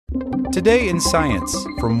Today in Science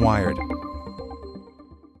from Wired.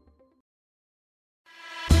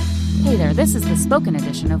 Hey there, this is the spoken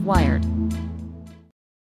edition of Wired.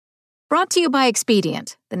 Brought to you by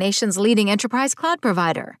Expedient, the nation's leading enterprise cloud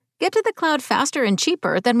provider. Get to the cloud faster and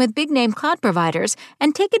cheaper than with big-name cloud providers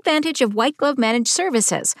and take advantage of white-glove managed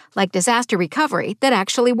services like disaster recovery that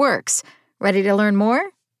actually works. Ready to learn more?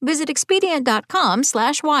 Visit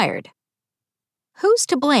expedient.com/wired. Who's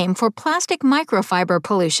to blame for plastic microfiber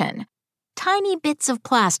pollution? Tiny bits of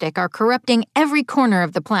plastic are corrupting every corner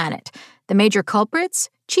of the planet. The major culprits?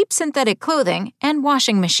 Cheap synthetic clothing and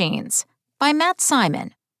washing machines. By Matt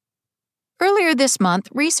Simon. Earlier this month,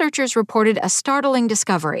 researchers reported a startling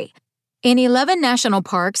discovery. In 11 national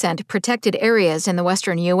parks and protected areas in the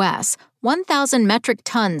western U.S., 1,000 metric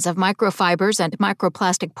tons of microfibers and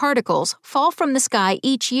microplastic particles fall from the sky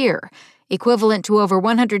each year, equivalent to over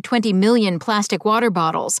 120 million plastic water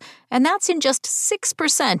bottles, and that's in just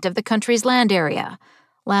 6% of the country's land area.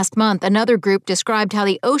 Last month, another group described how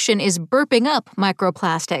the ocean is burping up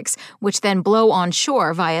microplastics, which then blow on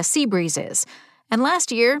shore via sea breezes. And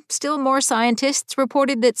last year, still more scientists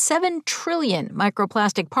reported that 7 trillion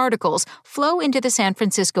microplastic particles flow into the San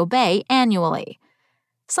Francisco Bay annually.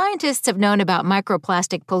 Scientists have known about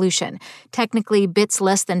microplastic pollution, technically bits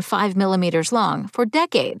less than 5 millimeters long, for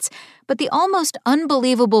decades, but the almost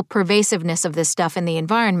unbelievable pervasiveness of this stuff in the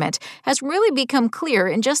environment has really become clear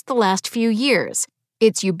in just the last few years.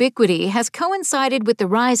 Its ubiquity has coincided with the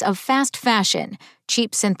rise of fast fashion,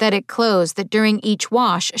 cheap synthetic clothes that during each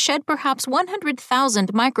wash shed perhaps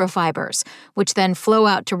 100,000 microfibers, which then flow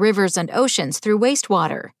out to rivers and oceans through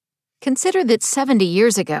wastewater. Consider that 70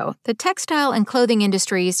 years ago, the textile and clothing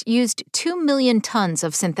industries used 2 million tons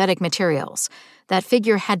of synthetic materials. That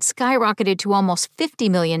figure had skyrocketed to almost 50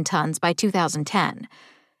 million tons by 2010.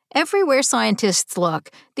 Everywhere scientists look,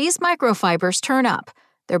 these microfibers turn up.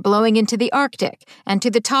 They're blowing into the Arctic and to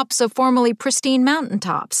the tops of formerly pristine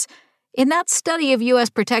mountaintops. In that study of U.S.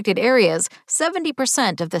 protected areas,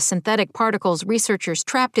 70% of the synthetic particles researchers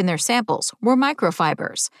trapped in their samples were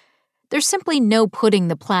microfibers. There's simply no putting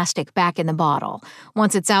the plastic back in the bottle.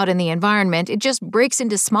 Once it's out in the environment, it just breaks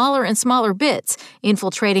into smaller and smaller bits,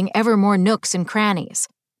 infiltrating ever more nooks and crannies.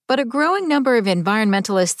 But a growing number of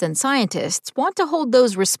environmentalists and scientists want to hold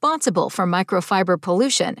those responsible for microfiber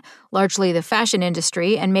pollution, largely the fashion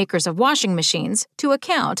industry and makers of washing machines, to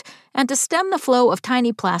account, and to stem the flow of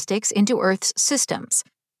tiny plastics into Earth's systems.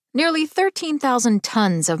 Nearly 13,000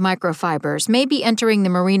 tons of microfibers may be entering the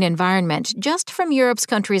marine environment just from Europe's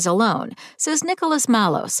countries alone, says Nicholas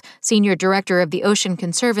Malos, Senior Director of the Ocean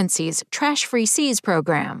Conservancy's Trash-Free Seas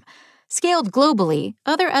program. Scaled globally,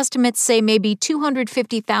 other estimates say maybe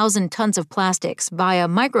 250,000 tons of plastics via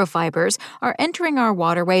microfibers are entering our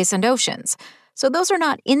waterways and oceans. So those are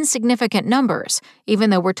not insignificant numbers, even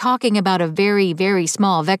though we're talking about a very, very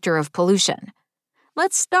small vector of pollution.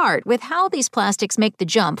 Let's start with how these plastics make the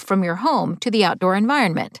jump from your home to the outdoor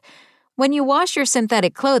environment. When you wash your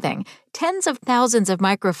synthetic clothing, tens of thousands of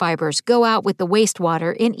microfibers go out with the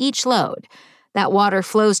wastewater in each load. That water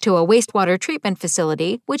flows to a wastewater treatment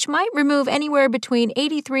facility, which might remove anywhere between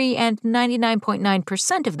 83 and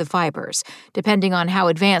 99.9% of the fibers, depending on how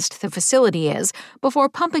advanced the facility is, before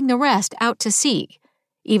pumping the rest out to sea.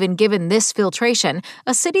 Even given this filtration,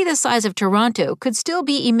 a city the size of Toronto could still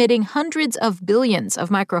be emitting hundreds of billions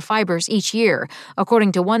of microfibers each year,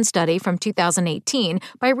 according to one study from 2018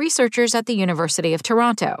 by researchers at the University of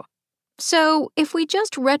Toronto. So, if we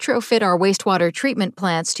just retrofit our wastewater treatment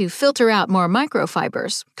plants to filter out more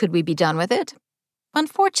microfibers, could we be done with it?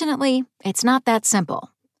 Unfortunately, it's not that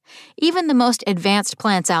simple. Even the most advanced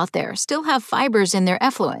plants out there still have fibers in their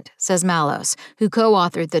effluent, says Malos, who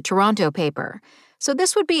co-authored the Toronto paper. So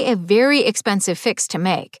this would be a very expensive fix to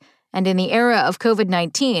make. And in the era of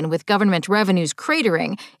COVID-19, with government revenues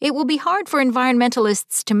cratering, it will be hard for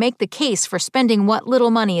environmentalists to make the case for spending what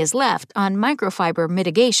little money is left on microfiber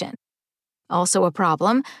mitigation. Also a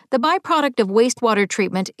problem, the byproduct of wastewater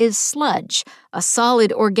treatment is sludge, a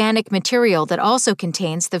solid organic material that also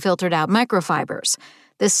contains the filtered-out microfibers.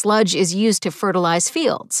 This sludge is used to fertilize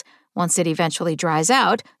fields. Once it eventually dries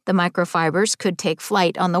out, the microfibers could take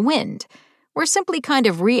flight on the wind. We're simply kind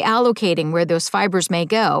of reallocating where those fibers may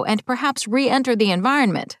go and perhaps re-enter the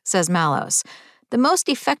environment, says Malos. The most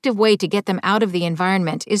effective way to get them out of the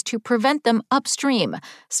environment is to prevent them upstream,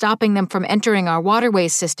 stopping them from entering our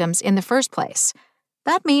waterways systems in the first place.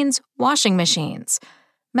 That means washing machines.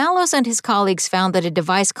 Malos and his colleagues found that a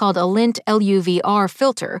device called a lint LUVR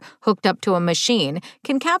filter, hooked up to a machine,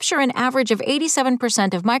 can capture an average of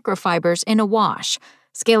 87% of microfibers in a wash.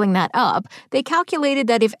 Scaling that up, they calculated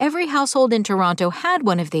that if every household in Toronto had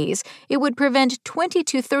one of these, it would prevent 20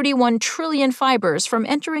 to 31 trillion fibers from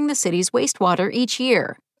entering the city's wastewater each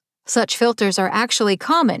year. Such filters are actually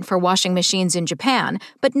common for washing machines in Japan,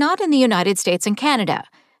 but not in the United States and Canada.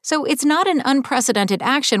 So it's not an unprecedented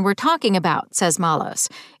action we're talking about, says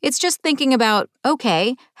Malos. It's just thinking about,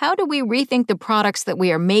 okay, how do we rethink the products that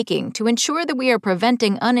we are making to ensure that we are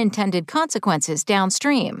preventing unintended consequences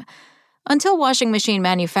downstream? Until washing machine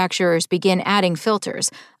manufacturers begin adding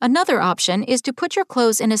filters, another option is to put your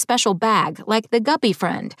clothes in a special bag like the Guppy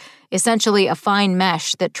Friend, essentially a fine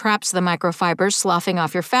mesh that traps the microfibers sloughing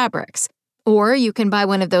off your fabrics. Or you can buy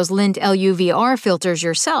one of those Lint LUVR filters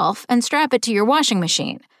yourself and strap it to your washing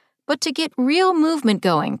machine. But to get real movement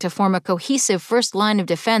going to form a cohesive first line of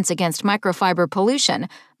defense against microfiber pollution,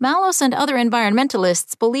 Malos and other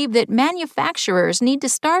environmentalists believe that manufacturers need to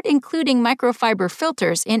start including microfiber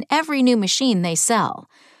filters in every new machine they sell.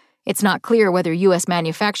 It's not clear whether U.S.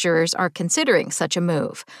 manufacturers are considering such a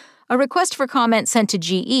move. A request for comment sent to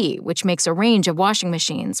GE, which makes a range of washing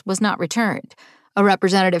machines, was not returned. A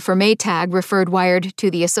representative for Maytag referred Wired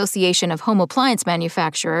to the Association of Home Appliance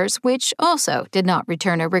Manufacturers, which also did not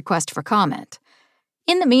return a request for comment.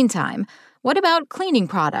 In the meantime, what about cleaning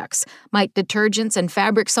products? Might detergents and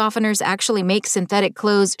fabric softeners actually make synthetic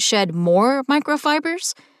clothes shed more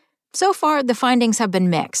microfibers? So far, the findings have been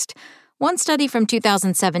mixed. One study from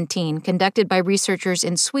 2017, conducted by researchers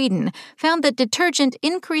in Sweden, found that detergent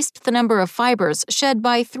increased the number of fibers shed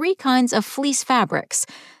by 3 kinds of fleece fabrics.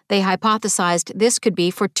 They hypothesized this could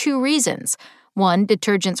be for 2 reasons. 1,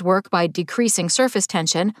 detergents work by decreasing surface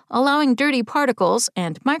tension, allowing dirty particles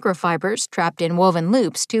and microfibers trapped in woven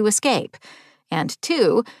loops to escape. And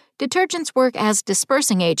 2, detergents work as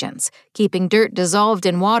dispersing agents, keeping dirt dissolved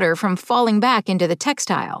in water from falling back into the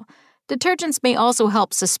textile. Detergents may also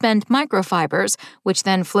help suspend microfibers, which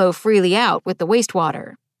then flow freely out with the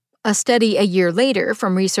wastewater. A study a year later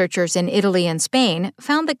from researchers in Italy and Spain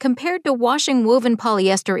found that compared to washing woven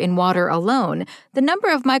polyester in water alone, the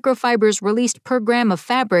number of microfibers released per gram of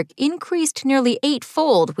fabric increased nearly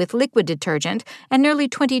 8-fold with liquid detergent and nearly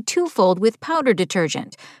 22-fold with powder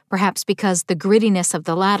detergent, perhaps because the grittiness of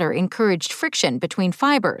the latter encouraged friction between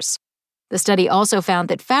fibers. The study also found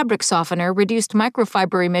that fabric softener reduced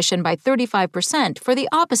microfiber emission by 35% for the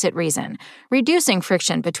opposite reason, reducing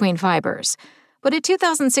friction between fibers. But a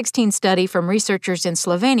 2016 study from researchers in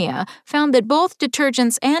Slovenia found that both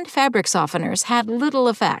detergents and fabric softeners had little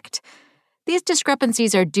effect. These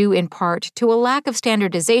discrepancies are due in part to a lack of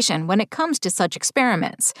standardization when it comes to such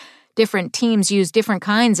experiments. Different teams use different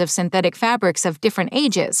kinds of synthetic fabrics of different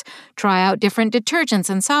ages, try out different detergents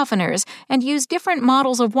and softeners, and use different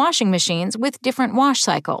models of washing machines with different wash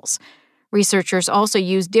cycles. Researchers also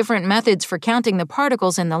use different methods for counting the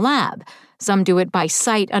particles in the lab. Some do it by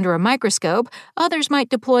sight under a microscope, others might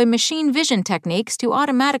deploy machine vision techniques to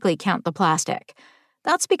automatically count the plastic.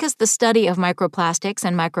 That's because the study of microplastics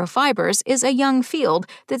and microfibers is a young field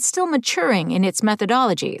that's still maturing in its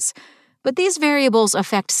methodologies. But these variables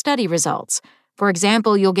affect study results. For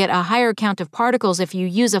example, you'll get a higher count of particles if you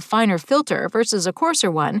use a finer filter versus a coarser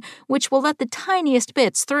one, which will let the tiniest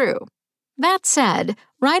bits through. That said,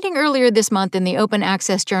 writing earlier this month in the open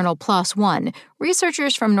access journal PLOS ONE,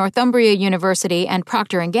 researchers from Northumbria University and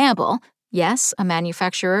Procter & Gamble, yes, a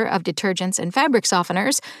manufacturer of detergents and fabric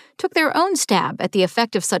softeners, took their own stab at the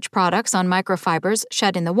effect of such products on microfibers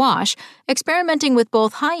shed in the wash, experimenting with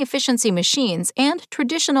both high-efficiency machines and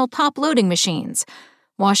traditional top-loading machines.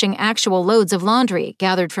 Washing actual loads of laundry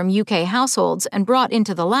gathered from UK households and brought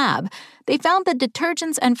into the lab, they found that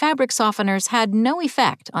detergents and fabric softeners had no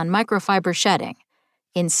effect on microfiber shedding.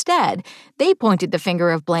 Instead, they pointed the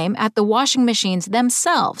finger of blame at the washing machines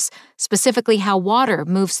themselves, specifically how water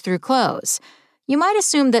moves through clothes. You might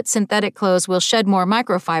assume that synthetic clothes will shed more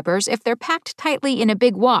microfibers if they're packed tightly in a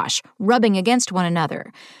big wash, rubbing against one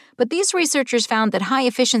another. But these researchers found that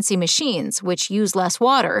high-efficiency machines, which use less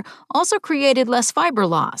water, also created less fiber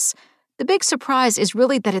loss. The big surprise is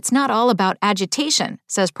really that it's not all about agitation,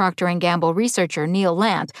 says Procter & Gamble researcher Neil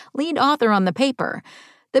Lant, lead author on the paper.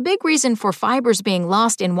 The big reason for fibers being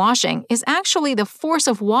lost in washing is actually the force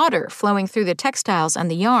of water flowing through the textiles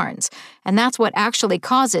and the yarns, and that's what actually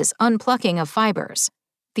causes unplucking of fibers.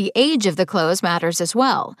 The age of the clothes matters as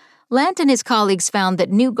well. Lant and his colleagues found that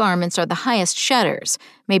new garments are the highest shedders,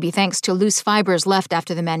 maybe thanks to loose fibers left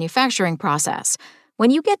after the manufacturing process. When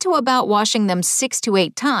you get to about washing them 6 to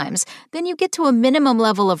 8 times, then you get to a minimum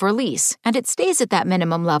level of release, and it stays at that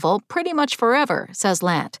minimum level pretty much forever, says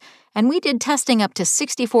Lant. And we did testing up to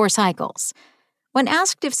 64 cycles. When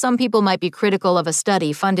asked if some people might be critical of a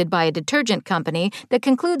study funded by a detergent company that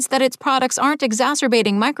concludes that its products aren't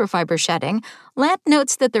exacerbating microfiber shedding, Lant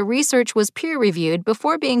notes that the research was peer-reviewed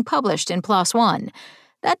before being published in PLOS One.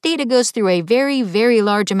 That data goes through a very, very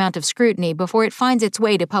large amount of scrutiny before it finds its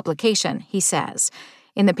way to publication, he says.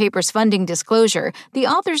 In the paper's funding disclosure, the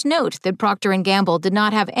authors note that Procter & Gamble did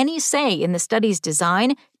not have any say in the study's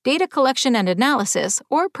design, data collection and analysis,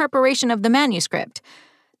 or preparation of the manuscript.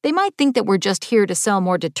 They might think that we're just here to sell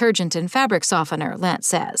more detergent and fabric softener, Lant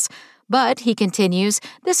says. But, he continues,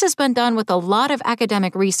 this has been done with a lot of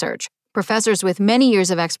academic research, professors with many years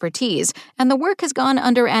of expertise, and the work has gone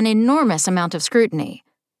under an enormous amount of scrutiny.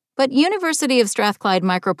 But University of Strathclyde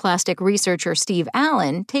microplastic researcher Steve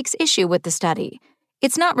Allen takes issue with the study.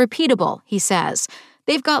 It's not repeatable, he says.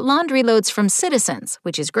 They've got laundry loads from citizens,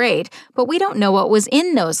 which is great, but we don't know what was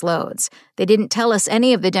in those loads. They didn't tell us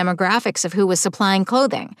any of the demographics of who was supplying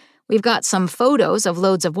clothing. We've got some photos of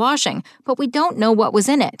loads of washing, but we don't know what was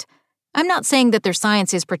in it. I'm not saying that their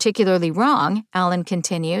science is particularly wrong, Allen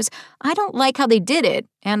continues. I don't like how they did it,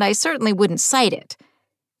 and I certainly wouldn't cite it.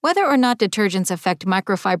 Whether or not detergents affect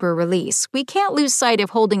microfiber release, we can't lose sight of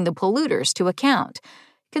holding the polluters to account.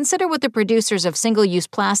 Consider what the producers of single-use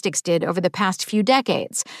plastics did over the past few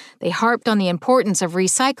decades. They harped on the importance of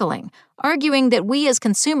recycling, arguing that we as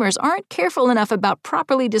consumers aren't careful enough about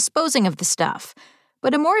properly disposing of the stuff.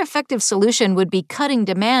 But a more effective solution would be cutting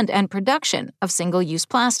demand and production of single-use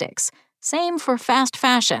plastics. Same for fast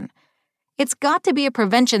fashion. It's got to be a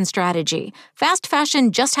prevention strategy. Fast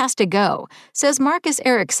fashion just has to go, says Marcus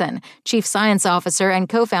Erickson, Chief Science Officer and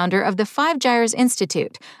co-founder of the Five Gyres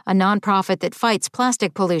Institute, a nonprofit that fights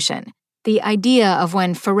plastic pollution. The idea of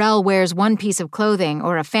when Pharrell wears one piece of clothing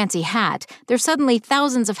or a fancy hat, there's suddenly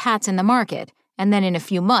thousands of hats in the market, and then in a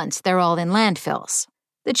few months they're all in landfills.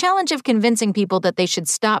 The challenge of convincing people that they should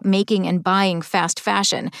stop making and buying fast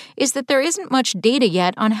fashion is that there isn't much data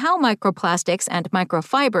yet on how microplastics and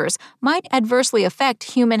microfibers might adversely affect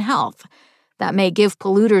human health. That may give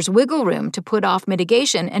polluters wiggle room to put off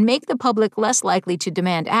mitigation and make the public less likely to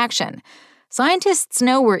demand action. Scientists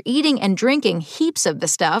know we're eating and drinking heaps of the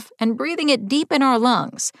stuff and breathing it deep in our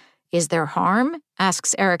lungs. Is there harm?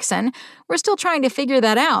 Asks Erickson. We're still trying to figure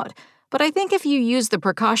that out. But I think if you use the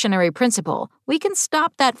precautionary principle, we can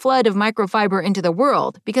stop that flood of microfiber into the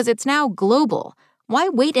world because it's now global. Why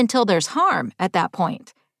wait until there's harm at that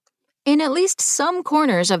point? In at least some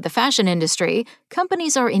corners of the fashion industry,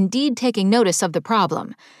 companies are indeed taking notice of the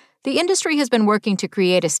problem. The industry has been working to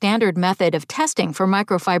create a standard method of testing for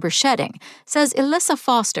microfiber shedding, says Elissa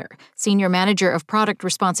Foster, Senior Manager of Product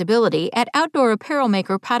Responsibility at outdoor apparel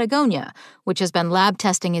maker Patagonia, which has been lab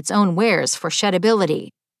testing its own wares for sheddability.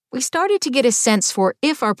 We started to get a sense for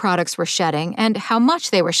if our products were shedding and how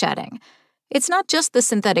much they were shedding. It's not just the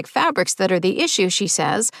synthetic fabrics that are the issue, she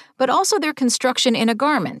says, but also their construction in a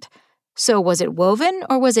garment. So was it woven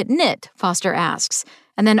or was it knit, Foster asks.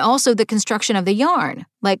 And then also the construction of the yarn,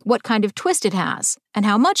 like what kind of twist it has, and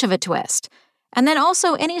how much of a twist. And then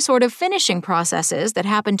also any sort of finishing processes that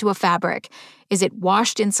happen to a fabric. Is it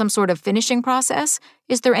washed in some sort of finishing process?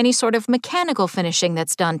 Is there any sort of mechanical finishing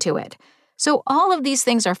that's done to it? So all of these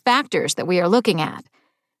things are factors that we are looking at.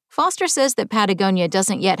 Foster says that Patagonia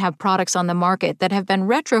doesn't yet have products on the market that have been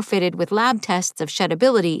retrofitted with lab tests of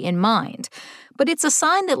sheddability in mind. But it's a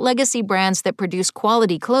sign that legacy brands that produce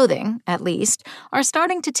quality clothing, at least, are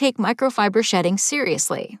starting to take microfiber shedding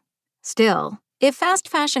seriously. Still, if fast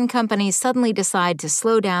fashion companies suddenly decide to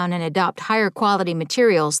slow down and adopt higher quality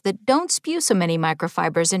materials that don't spew so many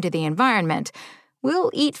microfibers into the environment, we'll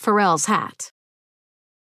eat Pharrell's hat.